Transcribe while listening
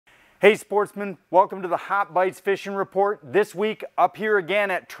Hey sportsmen, welcome to the Hot Bites Fishing Report. This week up here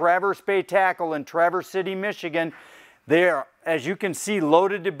again at Traverse Bay Tackle in Traverse City, Michigan. They are, as you can see,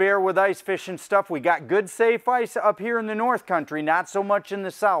 loaded to bear with ice fishing stuff. We got good safe ice up here in the North Country, not so much in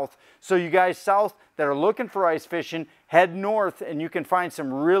the South. So you guys south that are looking for ice fishing, head north and you can find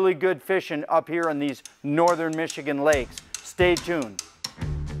some really good fishing up here in these northern Michigan lakes. Stay tuned.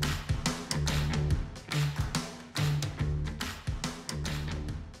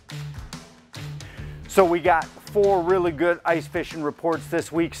 So we got 4 really good ice fishing reports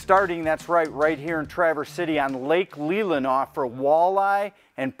this week, starting, that's right here in Traverse City on Lake Leelanau for walleye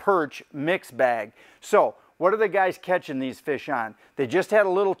and perch mixed bag. So what are the guys catching these fish on? They just had a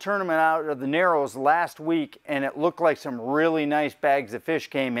little tournament out of the Narrows last week and it looked like some really nice bags of fish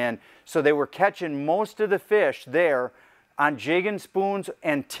came in. So they were catching most of the fish there on jig and spoons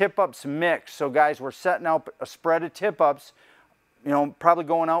and tip-ups mixed. So guys, we're setting out a spread of tip-ups, you know, probably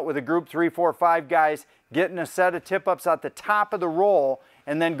going out with a group 3, 4, 5 guys, getting a set of tip-ups at the top of the roll,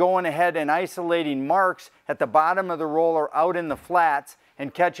 and then going ahead and isolating marks at the bottom of the roll or out in the flats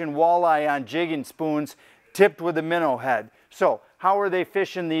and catching walleye on jig and spoons tipped with a minnow head. So how are they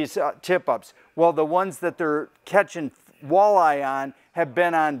fishing these tip-ups? Well, the ones that they're catching walleye on have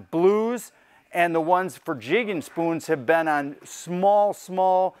been on blues, and the ones for jig and spoons have been on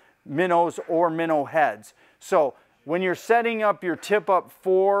small minnows or minnow heads. So when you're setting up your tip-up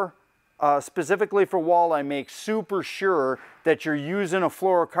for, specifically for walleye, make super sure that you're using a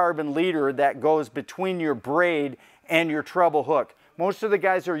fluorocarbon leader that goes between your braid and your treble hook. Most of the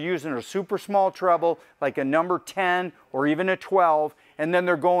guys are using a super small treble, like a number 10 or even a 12, and then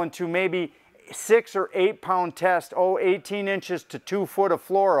they're going to maybe 6 or 8 pound test, 18 inches to 2 foot of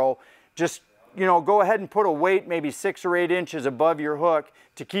fluoro. Just, you know, go ahead and put a weight maybe 6 or 8 inches above your hook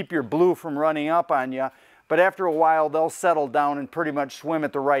to keep your blue from running up on you. But after a while, they'll settle down and pretty much swim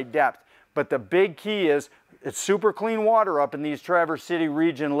at the right depth. But the big key is it's super clean water up in these Traverse City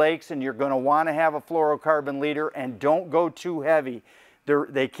region lakes, and you're going to want to have a fluorocarbon leader, and don't go too heavy.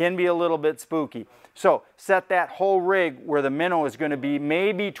 They can be a little bit spooky. So set that whole rig where the minnow is going to be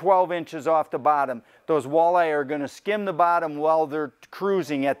maybe 12 inches off the bottom. Those walleye are going to skim the bottom while they're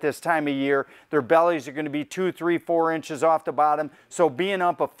cruising at this time of year. Their bellies are going to be 2, 3, 4 inches off the bottom. So being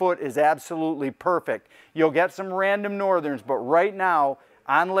up a foot is absolutely perfect. You'll get some random northerns, but right now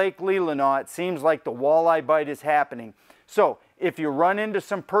on Lake Leelanau, it seems like the walleye bite is happening. So if you run into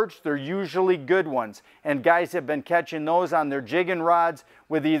some perch, they're usually good ones. And guys have been catching those on their jigging rods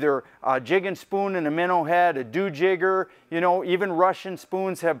with either a jig and spoon and a minnow head, a dew jigger, you know, even Russian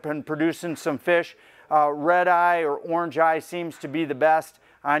spoons have been producing some fish. Red eye or orange eye seems to be the best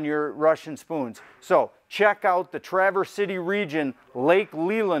on your Russian spoons. So check out the Traverse City region, Lake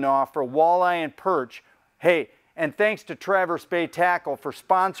Leelanau for walleye and perch. Hey, and thanks to Traverse Bay Tackle for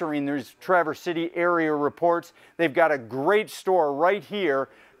sponsoring these Traverse City area reports. They've got a great store right here,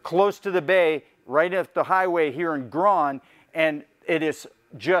 close to the bay, right at the highway here in Grawn, and it is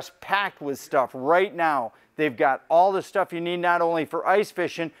just packed with stuff right now. They've got all the stuff you need not only for ice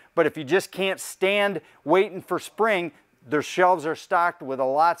fishing, but if you just can't stand waiting for spring, their shelves are stocked with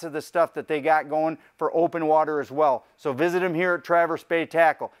lots of the stuff that they got going for open water as well. So visit them here at Traverse Bay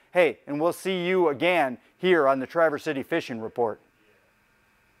Tackle. Hey, and we'll see you again here on the Traverse City Fishing Report.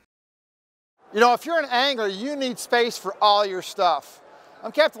 You know, if you're an angler, you need space for all your stuff.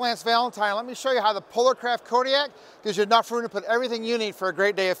 I'm Captain Lance Valentine. Let me show you how the Polarcraft Kodiak gives you enough room to put everything you need for a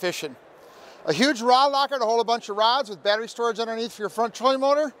great day of fishing. A huge rod locker to hold a bunch of rods with battery storage underneath for your front trolling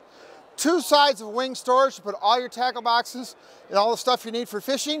motor. 2 sides of wing storage to put all your tackle boxes and all the stuff you need for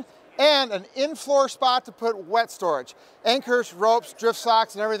fishing, and an in-floor spot to put wet storage. Anchors, ropes, drift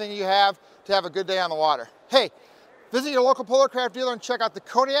socks, and everything you have to have a good day on the water. Hey, visit your local Polarcraft dealer and check out the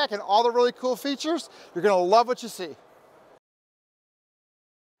Kodiak and all the really cool features. You're going to love what you see.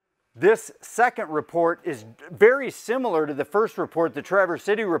 This second report is very similar to the first report, the Traverse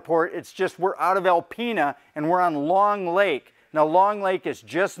City report. It's just we're out of Alpena and we're on Long Lake. Now Long Lake is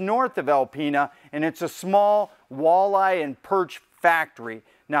just north of Alpena, and it's a small walleye and perch factory.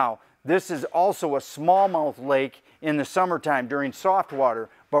 Now this is also a smallmouth lake in the summertime during soft water,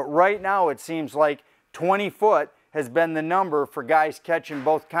 but right now it seems like 20 foot has been the number for guys catching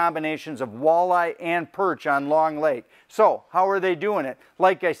both combinations of walleye and perch on Long Lake. So how are they doing it?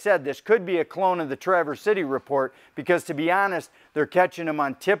 Like I said, this could be a clone of the Traverse City report because, to be honest, they're catching them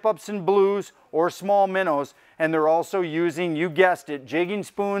on tip-ups and blues or small minnows, and they're also using, you guessed it, jigging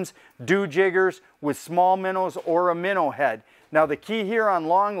spoons, dew jiggers with small minnows or a minnow head. Now the key here on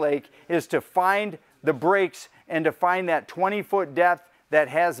Long Lake is to find the breaks and to find that 20-foot depth that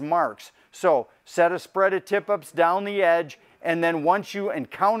has marks. So set a spread of tip-ups down the edge and then once you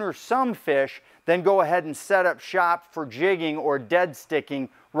encounter some fish, then go ahead and set up shop for jigging or dead sticking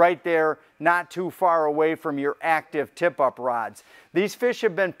right there, not too far away from your active tip-up rods. These fish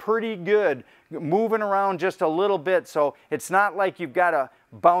have been pretty good, moving around just a little bit, so it's not like you've got to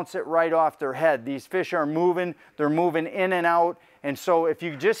bounce it right off their head. These fish are moving, they're moving in and out, and so if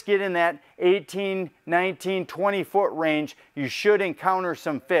you just get in that 18, 19, 20 foot range, you should encounter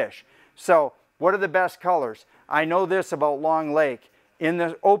some fish. So what are the best colors? I know this about Long Lake. In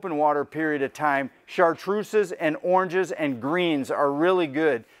the open water period of time, chartreuses and oranges and greens are really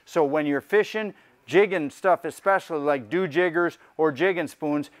good. So when you're fishing, jigging stuff, especially like dew jiggers or jigging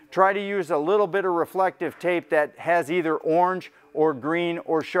spoons, try to use a little bit of reflective tape that has either orange or green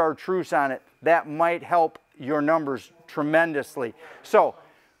or chartreuse on it. That might help your numbers tremendously. So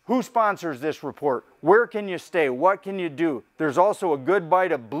who sponsors this report? Where can you stay? What can you do? There's also a good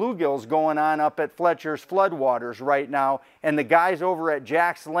bite of bluegills going on up at Fletcher's Floodwaters right now, and the guys over at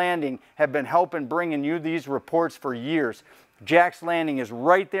Jack's Landing have been helping bringing you these reports for years. Jack's Landing is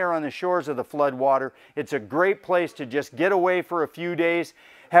right there on the shores of the floodwater. It's a great place to just get away for a few days,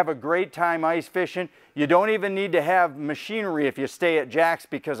 have a great time ice fishing. You don't even need to have machinery if you stay at Jack's,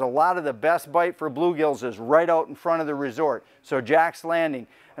 because a lot of the best bite for bluegills is right out in front of the resort. So Jack's Landing.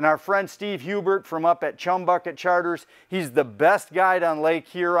 And our friend Steve Hubert from up at Chum Bucket Charters, he's the best guide on Lake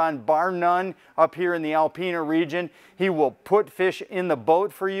Huron, bar none, up here in the Alpena region. He will put fish in the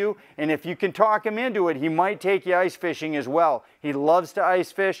boat for you, and if you can talk him into it, he might take you ice fishing as well. He loves to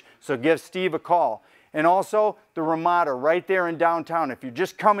ice fish, so give Steve a call. And also the Ramada right there in downtown. If you're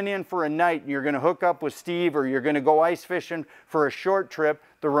just coming in for a night and you're going to hook up with Steve, or you're going to go ice fishing for a short trip,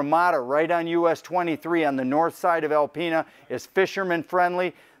 the Ramada right on US 23 on the north side of Alpena is fisherman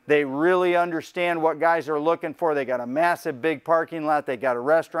friendly. They really understand what guys are looking for. They got a massive big parking lot. They got a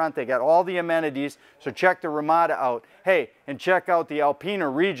restaurant. They got all the amenities. So check the Ramada out. Hey, and check out the Alpena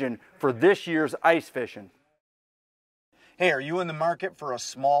region for this year's ice fishing. Hey, are you in the market for a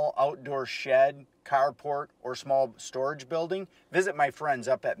small outdoor shed, carport, or small storage building? Visit my friends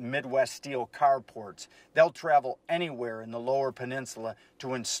up at Midwest Steel Carports. They'll travel anywhere in the Lower Peninsula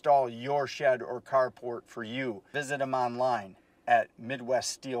to install your shed or carport for you. Visit them online at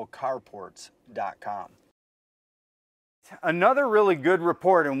MidwestSteelCarports.com. Another really good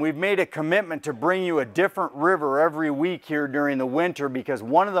report, and we've made a commitment to bring you a different river every week here during the winter, because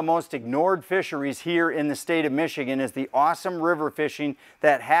one of the most ignored fisheries here in the state of Michigan is the awesome river fishing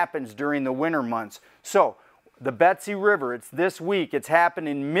that happens during the winter months. So the Betsie River, it's this week, it's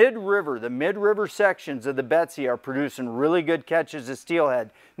happening mid-river. The mid-river sections of the Betsie are producing really good catches of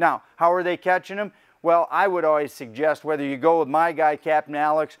steelhead. Now, how are they catching them? Well, I would always suggest, whether you go with my guy, Captain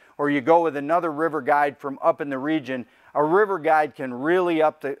Alex, or you go with another river guide from up in the region, a river guide can really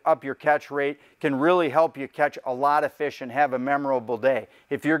up your catch rate, can really help you catch a lot of fish and have a memorable day.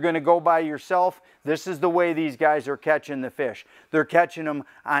 If you're going to go by yourself, this is the way these guys are catching the fish. They're catching them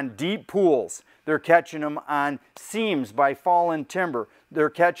on deep pools. They're catching them on seams by fallen timber.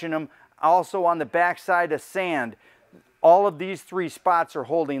 They're catching them also on the backside of sand. All of these three spots are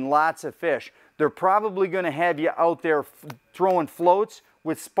holding lots of fish. They're probably going to have you out there throwing floats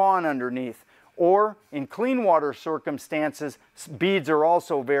with spawn underneath. Or in clean water circumstances, beads are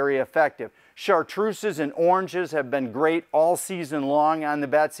also very effective. Chartreuses and oranges have been great all season long on the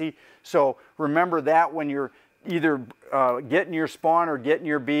Betsie. So remember that when you're either getting your spawn or getting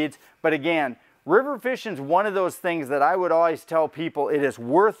your beads. But again, river fishing is one of those things that I would always tell people it is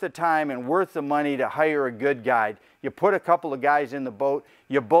worth the time and worth the money to hire a good guide. You put a couple of guys in the boat,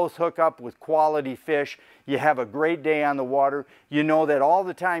 you both hook up with quality fish, you have a great day on the water. You know that all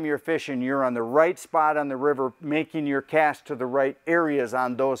the time you're fishing, you're on the right spot on the river, making your cast to the right areas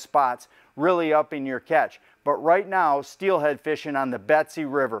on those spots, really upping your catch. But right now, steelhead fishing on the Betsie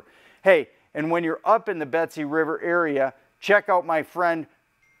River. Hey, and when you're up in the Betsie River area, check out my friend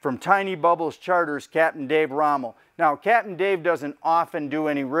from Tiny Bubbles Charters, Captain Dave Rommel. Now, Captain Dave doesn't often do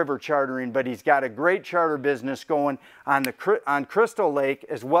any river chartering, but he's got a great charter business going on Crystal Lake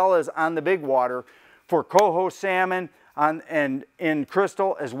as well as on the big water for coho salmon and in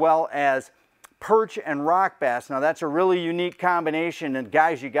Crystal, as well as perch and rock bass. Now, that's a really unique combination, and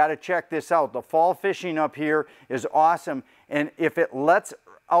guys, you got to check this out. The fall fishing up here is awesome, and if it lets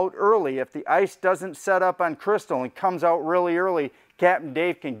out early, if the ice doesn't set up on Crystal and comes out really early, Captain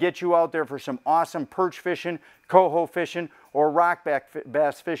Dave can get you out there for some awesome perch fishing, coho fishing, or rock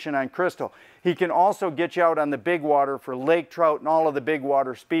bass fishing on Crystal. He can also get you out on the big water for lake trout and all of the big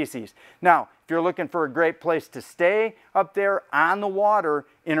water species. Now, if you're looking for a great place to stay up there on the water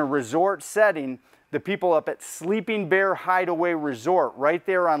in a resort setting, the people up at Sleeping Bear Hideaway Resort right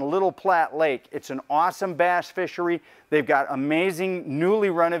there on Little Platte Lake. It's an awesome bass fishery. They've got amazing newly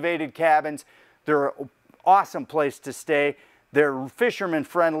renovated cabins. They're an awesome place to stay. They're fisherman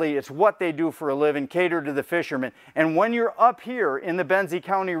friendly. It's what they do for a living, cater to the fishermen. And when you're up here in the Benzie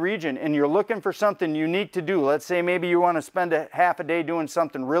County region and you're looking for something unique to do, let's say maybe you want to spend half a day doing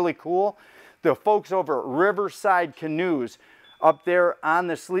something really cool, the folks over at Riverside Canoes up there on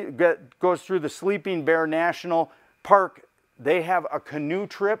the goes through the Sleeping Bear National Park, they have a canoe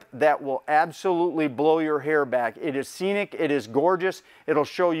trip that will absolutely blow your hair back. It is scenic, it is gorgeous. It'll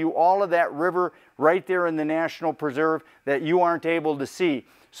show you all of that river right there in the National Preserve that you aren't able to see.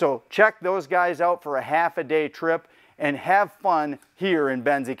 So check those guys out for a half a day trip and have fun here in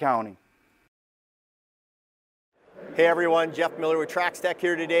Benzie County. Hey everyone, Jeff Miller with Trax Tech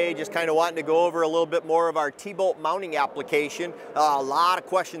here today. Just kind of wanting to go over a little bit more of our T-bolt mounting application. A lot of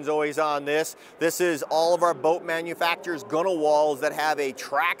questions always on this. This is all of our boat manufacturers' gunnel walls that have a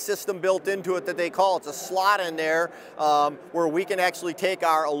track system built into it that they call. It's a slot in there where we can actually take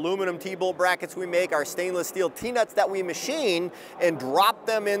our aluminum T-bolt brackets we make, our stainless steel T-nuts that we machine, and drop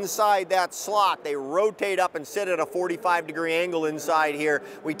them inside that slot. They rotate up and sit at a 45-degree angle inside here.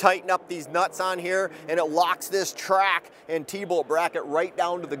 We tighten up these nuts on here and it locks this track and T-bolt bracket right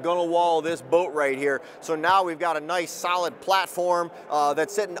down to the gunnel wall of this boat right here. So now we've got a nice solid platform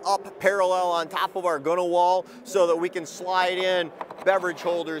that's sitting up parallel on top of our gunnel wall so that we can slide in beverage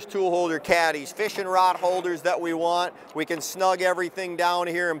holders, tool holder caddies, fishing rod holders that we want. We can snug everything down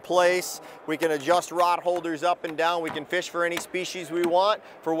here in place. We can adjust rod holders up and down. We can fish for any species we want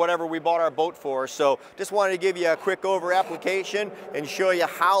for whatever we bought our boat for. So just wanted to give you a quick over application and show you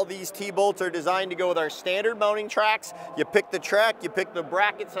how these T-bolts are designed to go with our standard mounting tracks. You pick the track, you pick the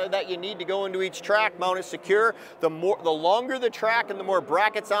brackets that you need to go into each track, mount it secure. The longer the track and the more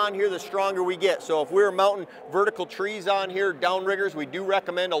brackets on here, the stronger we get. So if we're mounting vertical trees on here, downriggers, we do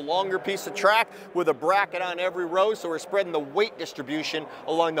recommend a longer piece of track with a bracket on every row, so we're spreading the weight distribution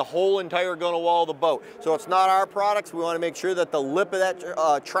along the whole entire gunnel wall of the boat. So it's not our products. We want to make sure that the lip of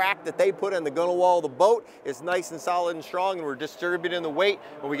that track that they put in the gunnel wall of the boat is nice and solid and strong, and we're distributing the weight,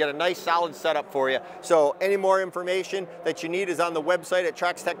 and we get a nice solid setup for you. So any more information that you need is on the website at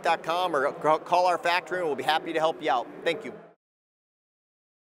traxtech.com, or call our factory and we'll be happy to help you out. Thank you.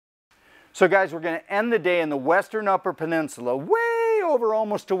 So guys, we're going to end the day in the western Upper Peninsula, way over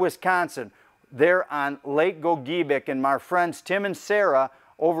almost to Wisconsin. There on Lake Gogebic, and my friends Tim and Sarah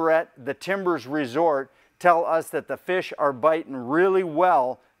over at the Timbers Resort tell us that the fish are biting really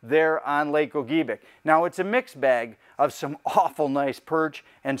well there on Lake Gogebic. Now it's a mixed bag of some awful nice perch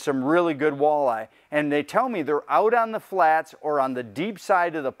and some really good walleye. And they tell me they're out on the flats or on the deep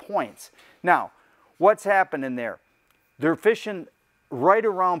side of the points. Now, what's happening there? They're fishing right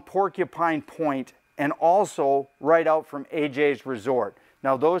around Porcupine Point and also right out from AJ's Resort.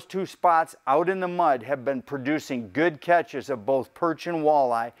 Now those two spots out in the mud have been producing good catches of both perch and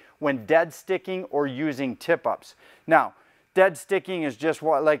walleye when dead sticking or using tip-ups. Now, dead sticking is just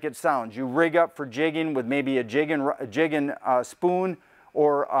what like it sounds. You rig up for jigging with maybe a jigging spoon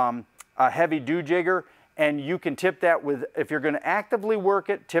or a heavy dew jigger, and you can tip that with, if you're going to actively work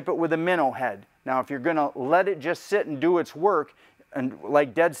it, tip it with a minnow head. Now if you're going to let it just sit and do its work, and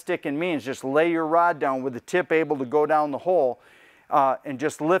like dead sticking means just lay your rod down with the tip able to go down the hole and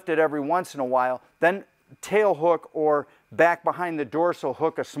just lift it every once in a while, then tail hook or back behind the dorsal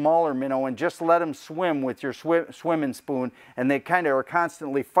hook a smaller minnow and just let them swim with your swimming spoon, and they kind of are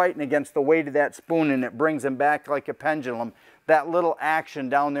constantly fighting against the weight of that spoon, and it brings them back like a pendulum. That little action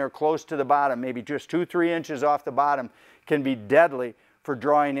down there close to the bottom, maybe just 2-3 inches off the bottom, can be deadly for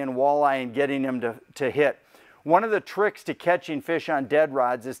drawing in walleye and getting them to hit. One of the tricks to catching fish on dead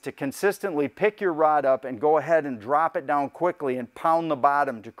rods is to consistently pick your rod up and go ahead and drop it down quickly and pound the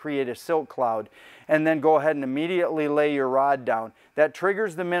bottom to create a silt cloud, and then go ahead and immediately lay your rod down. That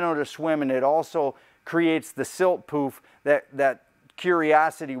triggers the minnow to swim, and it also creates the silt poof that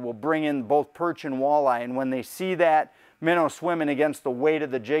curiosity will bring in both perch and walleye, and when they see that minnow swimming against the weight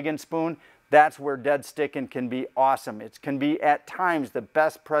of the jigging spoon, that's where dead sticking can be awesome. It can be at times the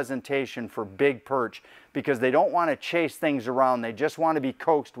best presentation for big perch because they don't want to chase things around. They just want to be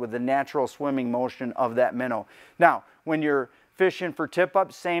coaxed with the natural swimming motion of that minnow. Now, when you're fishing for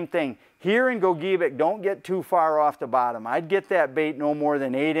tip-up, same thing. Here in Gogebic, don't get too far off the bottom. I'd get that bait no more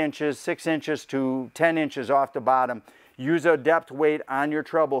than 8 inches, 6 inches to 10 inches off the bottom. Use a depth weight on your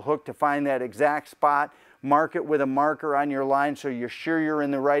treble hook to find that exact spot. Mark it with a marker on your line so you're sure you're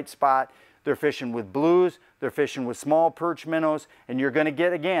in the right spot. They're fishing with blues, they're fishing with small perch minnows, and you're going to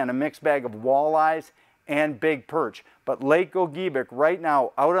get, again, a mixed bag of walleyes and big perch. But Lake Gogebic right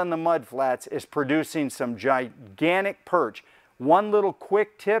now out on the mud flats is producing some gigantic perch. One little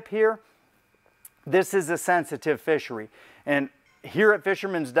quick tip here, this is a sensitive fishery. And here at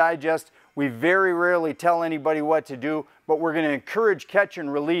Fisherman's Digest, we very rarely tell anybody what to do, but we're going to encourage catch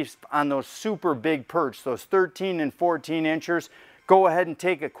and release on those super big perch, those 13 and 14 inchers. Go ahead and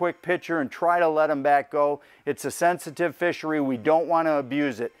take a quick picture and try to let them back go. It's a sensitive fishery. We don't want to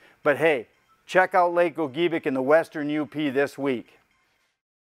abuse it. But hey, check out Lake Gogebic in the western UP this week.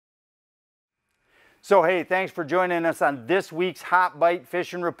 So hey, thanks for joining us on this week's Hot Bite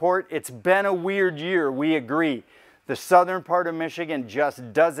Fishing Report. It's been a weird year, we agree. The southern part of Michigan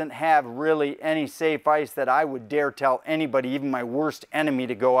just doesn't have really any safe ice that I would dare tell anybody, even my worst enemy,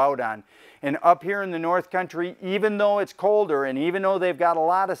 to go out on. And up here in the North Country, even though it's colder and even though they've got a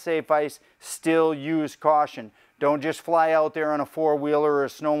lot of safe ice, still use caution. Don't just fly out there on a four-wheeler or a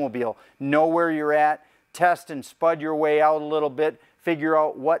snowmobile. Know where you're at, test and spud your way out a little bit, figure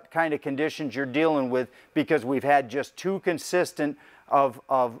out what kind of conditions you're dealing with, because we've had just too consistent of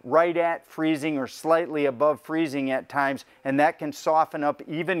right at freezing or slightly above freezing at times, and that can soften up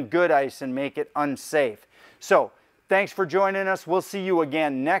even good ice and make it unsafe. So thanks for joining us. We'll see you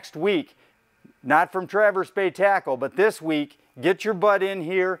again next week, not from Traverse Bay Tackle, but this week. Get your butt in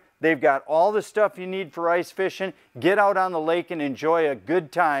here. They've got all the stuff you need for ice fishing. Get out on the lake and enjoy a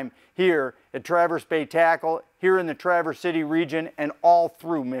good time here at Traverse Bay Tackle, here in the Traverse City region and all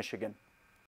through Michigan.